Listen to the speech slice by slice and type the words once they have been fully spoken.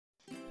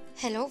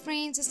Hello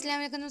friends,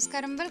 Assalamualaikum,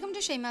 Namaskaram. Welcome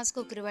to Shaima's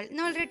Cookery World.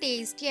 വളരെ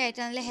tasty ആയിട്ട്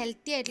നല്ല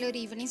healthy ആയിട്ടുള്ള ഒരു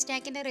ഈവനിങ്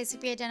സ്നാക്കിൻ്റെ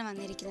റെസിപ്പി ആയിട്ടാണ്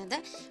വന്നിരിക്കുന്നത്.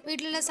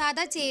 വീട്ടിലുള്ള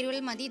സാധാ ചേരുവകൾ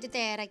മതി ഇത്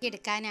തയ്യാറാക്കി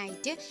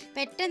എടുക്കാനായിട്ട്.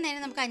 പെട്ടെന്ന്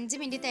തന്നെ നമുക്ക് 5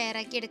 മിനിറ്റ്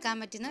തയ്യാറാക്കി എടുക്കാൻ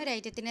പറ്റുന്ന ഒരു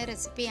ഐറ്റത്തിൻ്റെ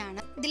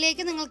റെസിപ്പിയാണ്.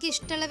 ഇതിലേക്ക് നിങ്ങൾക്ക്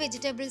ഇഷ്ടമുള്ള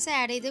വെജിറ്റബിൾസ്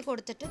ആഡ് ചെയ്ത്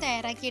കൊടുത്തിട്ട്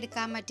തയ്യാറാക്കി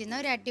എടുക്കാൻ പറ്റുന്ന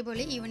ഒരു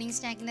അടിപൊളി ഈവനിങ്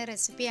സ്നാക്കിൻ്റെ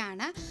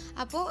റെസിപ്പിയാണ്.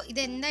 അപ്പോൾ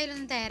ഇത് എന്തായാലും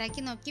ഒന്ന്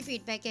തയ്യാറാക്കി നോക്കി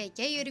ഫീഡ്ബാക്ക്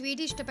അയക്കുക. ഈ ഒരു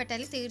വീഡിയോ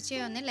ഇഷ്ടപ്പെട്ടാൽ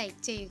തീർച്ചയായും ഒന്ന്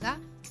ലൈക്ക് ചെയ്യുക.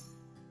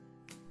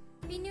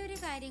 പിന്നെ ഒരു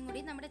കാര്യം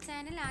കൂടി, നമ്മുടെ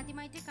ചാനൽ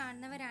ആദ്യമായിട്ട്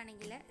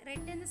കാണുന്നവരാണെങ്കിൽ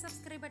റെഡ് എന്ന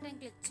സബ്സ്ക്രൈബ് ബട്ടൺ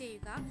ക്ലിക്ക്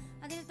ചെയ്യുക.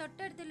 അതിന്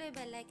തൊട്ടടുത്തുള്ള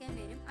ബെല്ലൈക്കൺ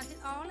വരും. അതിൽ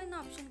ഓൾ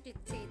എന്ന ഓപ്ഷൻ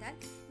ക്ലിക്ക് ചെയ്താൽ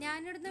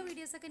ഞാനിടുന്ന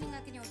വീഡിയോസൊക്കെ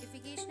നിങ്ങൾക്ക്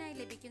നോട്ടിഫിക്കേഷനായി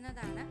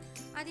ലഭിക്കുന്നതാണ്.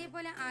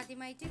 അതേപോലെ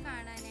ആദ്യമായിട്ട്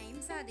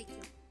കാണാനായും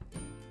സാധിക്കും.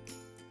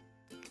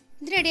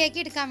 ഇത് റെഡിയാക്കി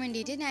എടുക്കാൻ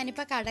വേണ്ടിയിട്ട്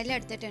ഞാനിപ്പോൾ കടല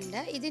എടുത്തിട്ടുണ്ട്.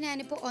 ഇത്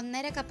ഞാനിപ്പോൾ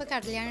 1.5 കപ്പ്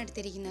കടലയാണ്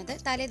എടുത്തിരിക്കുന്നത്.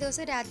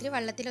 തലേദിവസം രാത്രി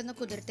വെള്ളത്തിലൊന്ന്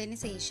കുതിർത്തതിന്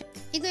ശേഷം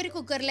ഇതൊരു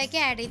കുക്കറിലേക്ക്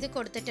ആഡ് ചെയ്ത്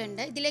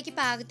കൊടുത്തിട്ടുണ്ട്. ഇതിലേക്ക്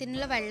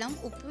പാകത്തിനുള്ള വെള്ളവും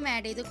ഉപ്പും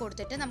ആഡ് ചെയ്ത്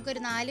കൊടുത്തിട്ട്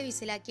നമുക്കൊരു 4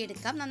 വിസിലാക്കി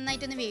എടുക്കാം.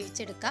 നന്നായിട്ടൊന്ന്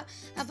വേവിച്ചെടുക്കാം.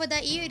 അപ്പോൾ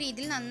ഇതാ ഈ ഒരു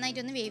രീതിയിൽ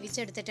നന്നായിട്ടൊന്ന്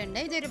വേവിച്ചെടുത്തിട്ടുണ്ട്.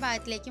 ഇതൊരു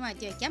ഭാഗത്തിലേക്ക്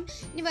മാറ്റി വയ്ക്കാം.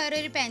 ഇനി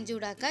വേറൊരു പാൻ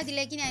ചൂടാക്കുക.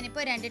 ഇതിലേക്ക്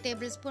ഞാനിപ്പോൾ 2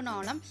 ടേബിൾ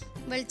സ്പൂണോളം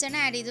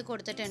വെളിച്ചെണ്ണ ആഡ് ചെയ്ത്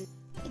കൊടുത്തിട്ടുണ്ട്.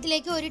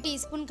 ഇതിലേക്ക് 1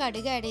 ടീസ്പൂൺ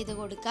കടുക് ആഡ് ചെയ്ത്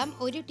കൊടുക്കാം.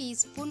 1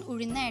 ടീസ്പൂൺ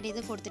ഉഴുന്ന് ആഡ്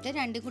ചെയ്ത് കൊടുത്തിട്ട്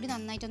രണ്ടും കൂടി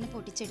നന്നായിട്ടൊന്ന്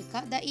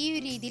പൊട്ടിച്ചെടുക്കുക. ഈ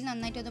ഒരു രീതിയിൽ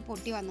നന്നായിട്ടൊന്ന്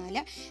പൊട്ടി വന്നാൽ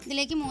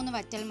ഇതിലേക്ക് 3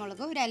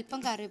 വറ്റൽമുളക്,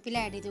 ഒരല്പം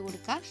കറിവേപ്പില ആഡ് ചെയ്ത്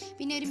കൊടുക്കുക.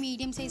 പിന്നെ ഒരു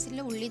മീഡിയം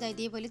സൈസിലുള്ള ഉള്ളി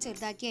ഇതേപോലെ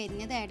ചെറുതാക്കി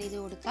അരിഞ്ഞത് ആഡ് ചെയ്ത്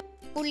കൊടുക്കുക.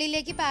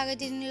 ഉള്ളിലേക്ക്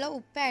പാകത്തിനുള്ള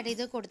ഉപ്പ് ആഡ്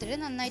ചെയ്ത് കൊടുത്തിട്ട്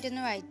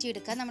നന്നായിട്ടൊന്ന്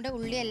വഴറ്റിയെടുക്കുക. നമ്മുടെ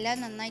ഉള്ളി എല്ലാം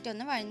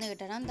നന്നായിട്ടൊന്ന് വഴന്ന്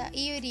കിട്ടണം.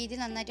 ഈ ഒരു രീതിയിൽ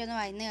നന്നായിട്ടൊന്ന്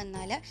വഴന്ന്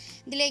വന്നാൽ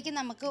ഇതിലേക്ക്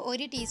നമുക്ക്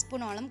 1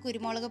 ടീസ്പൂണോളം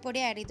കുരുമുളക് പൊടി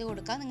ആഡ് ചെയ്ത്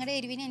കൊടുക്കുക. നിങ്ങളുടെ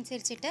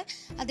എരിവിനനുസരിച്ചിട്ട്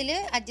അതിൽ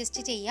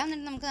അഡ്ജസ്റ്റ് ചെയ്യാം.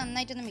 എന്നിട്ട് നമുക്ക്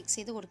നന്നായിട്ടൊന്ന് മിക്സ്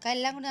ചെയ്ത് കൊടുക്കുക.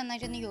 എല്ലാം കൂടി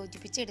നന്നായിട്ടൊന്ന്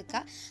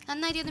യോജിപ്പിച്ചെടുക്കുക.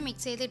 നന്നായിട്ടൊന്ന്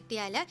മിക്സ് ചെയ്ത്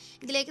ഇട്ടിയാൽ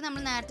ഇതിലേക്ക്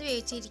നമ്മൾ നേരത്തെ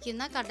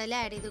വേവിച്ചിരിക്കുന്ന കടല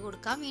ആഡ് ചെയ്ത്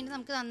കൊടുക്കാം. വീണ്ടും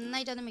നമുക്ക്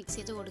നന്നായിട്ടൊന്ന് മിക്സ്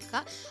ചെയ്ത്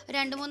കൊടുക്കുക.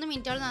 2-3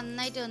 മിനിറ്റോളം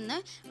നന്നായിട്ടൊന്ന്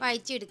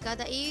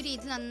വഴറ്റിയെടുക്കുക. ഈ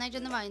രീതിയിൽ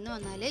നന്നായിട്ടൊന്ന് വഴന്ന്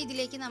വന്നാൽ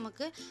ഇതിലേക്ക്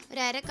നമുക്ക്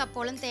ഒരു 1/2 കപ്പോളം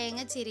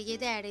തേങ്ങ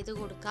ചിരകിയത് ആഡ് ചെയ്ത്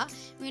കൊടുക്കുക.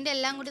 വീണ്ടും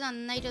എല്ലാം കൂടി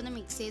നന്നായിട്ടൊന്ന്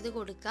മിക്സ് ചെയ്ത്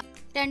കൊടുക്കുക.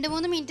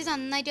 2-3 മിനിറ്റ്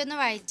നന്നായിട്ടൊന്ന്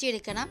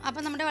വഴറ്റിയെടുക്കണം.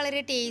 അപ്പോൾ നമ്മുടെ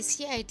വളരെ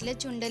ടേസ്റ്റി ആയിട്ടുള്ള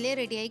ചുണ്ടൽ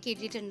റെഡിയായി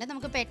കിട്ടിയിട്ടുണ്ട്.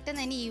 നമുക്ക്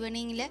പെട്ടെന്ന് തന്നെ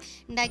ഈവനിങ്ങിൽ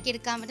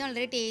ഉണ്ടാക്കിയെടുക്കാൻ പറ്റും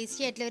വളരെ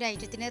ടേസ്റ്റി ആയിട്ടുള്ള ഒരു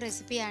ഐറ്റത്തിൻ്റെ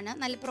റെസിപ്പിയാണ്.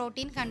 നല്ല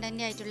പ്രോട്ടീൻ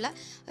കണ്ടൻറ്റ് ആയിട്ടുള്ള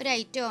ഒരു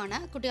ഐറ്റമാണ്.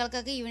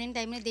 കുട്ടികൾക്കൊക്കെ ഈവനിങ്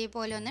ടൈമിൽ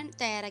ഇതേപോലെ ഒന്ന്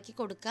തയ്യാറാക്കി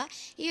കൊടുക്കുക.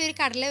 ഈ ഒരു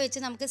കടല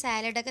വെച്ച് നമുക്ക്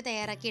സാലഡൊക്കെ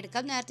തയ്യാറാക്കി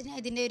എടുക്കാം. നേരത്തെ ഞാൻ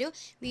ഇതിൻ്റെ ഒരു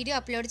വീഡിയോ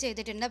അപ്ലോഡ്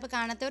ചെയ്തിട്ടുണ്ട്. അപ്പോൾ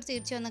കാണാത്തവർ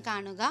തീർച്ചയായും ഒന്ന്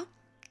കാണുക.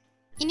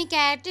 ഇനി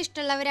ക്യാരറ്റ്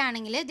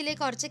ഇഷ്ടമുള്ളവരാണെങ്കിൽ ഇതിലേക്ക്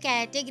കുറച്ച്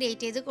ക്യാരറ്റ്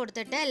ഗ്രേറ്റ് ചെയ്ത്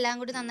കൊടുത്തിട്ട് എല്ലാം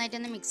കൂടി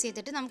നന്നായിട്ടൊന്ന് മിക്സ്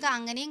ചെയ്തിട്ട് നമുക്ക്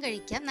അങ്ങനെയും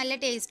കഴിക്കാം. നല്ല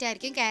ടേസ്റ്റ്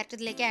ആയിരിക്കും ക്യാരറ്റ്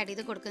ഇതിലേക്ക് ആഡ്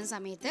ചെയ്ത് കൊടുക്കുന്ന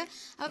സമയത്ത്.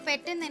 അപ്പോൾ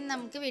പെട്ടെന്ന് തന്നെ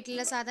നമുക്ക്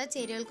വീട്ടിലുള്ള സാധാ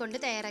ചേരുവകൾ കൊണ്ട്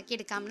തയ്യാറാക്കി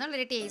എടുക്കാമെന്ന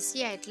വളരെ ടേസ്റ്റി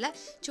ആയിട്ടുള്ള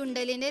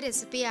ചുണ്ടലിൻ്റെ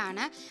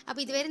റെസിപ്പിയാണ്.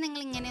 അപ്പോൾ ഇതുവരെ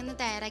നിങ്ങൾ ഇങ്ങനെയൊന്ന്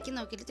തയ്യാറാക്കി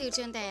നോക്കിയിട്ട്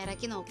തീർച്ചയായും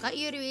തയ്യാറാക്കി നോക്കുക.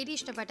 ഈ ഒരു വീഡിയോ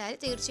ഇഷ്ടപ്പെട്ടാൽ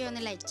തീർച്ചയായും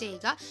ഒന്ന് ലൈക്ക്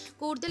ചെയ്യുക.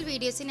 കൂടുതൽ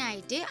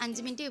വീഡിയോസിനായിട്ട്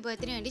 5 മിനിറ്റ്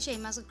വിഭവത്തിന് വേണ്ടി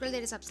ഷൈമാസ് കുക്കറി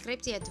വരെ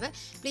സബ്സ്ക്രൈബ് ചെയ്യാത്തവർ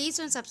പ്ലീസ്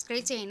ഒന്ന്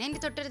സബ്സ്ക്രൈബ് ചെയ്യണേ.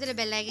 എൻ്റെ തൊട്ടടുത്തുള്ള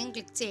ബെല്ലൈക്കൺ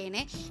ക്ലിക്ക്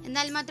ചെയ്യണേ.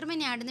 എന്നാൽ മാത്രമേ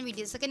ഞാൻ ഇടുന്ന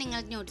വീഡിയോസൊക്കെ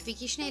നിങ്ങൾക്ക്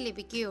നോട്ടിഫിക്കേഷനായി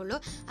ലഭിക്കുകയുള്ളൂ.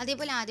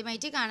 അതേപോലെ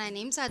ആദ്യമായിട്ട്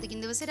കാണാനും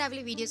സാധിക്കും. ദിവസം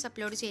രാവിലെ വീഡിയോസ്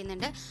അപ്ലോഡ്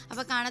ചെയ്യുന്നുണ്ട്.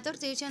 അപ്പോൾ കാണാത്തവർ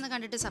തീർച്ചയായും ഒന്ന്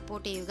കണ്ടിട്ട്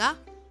സപ്പോർട്ട് ചെയ്യുക.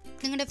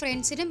 നിങ്ങളുടെ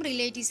ഫ്രണ്ട്സിനും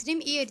റിലേറ്റീവ്സിനും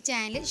ഈ ഒരു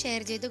ചാനൽ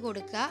ഷെയർ ചെയ്ത്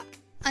കൊടുക്കുക.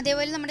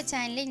 അതേപോലെ നമ്മുടെ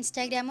ചാനലിൽ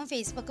ഇൻസ്റ്റാഗ്രാമും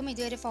ഫേസ്ബുക്കും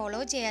ഇതുവരെ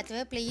ഫോളോ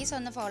ചെയ്യാത്തവർ പ്ലീസ്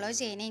ഒന്ന് ഫോളോ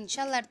ചെയ്യണേ.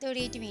 ഇൻഷാല്ലാ അടുത്ത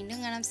വീഡിയോ വീണ്ടും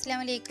കാണാം.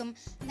 അസ്സലാമു അലൈക്കും.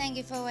 Thank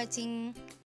you for watching.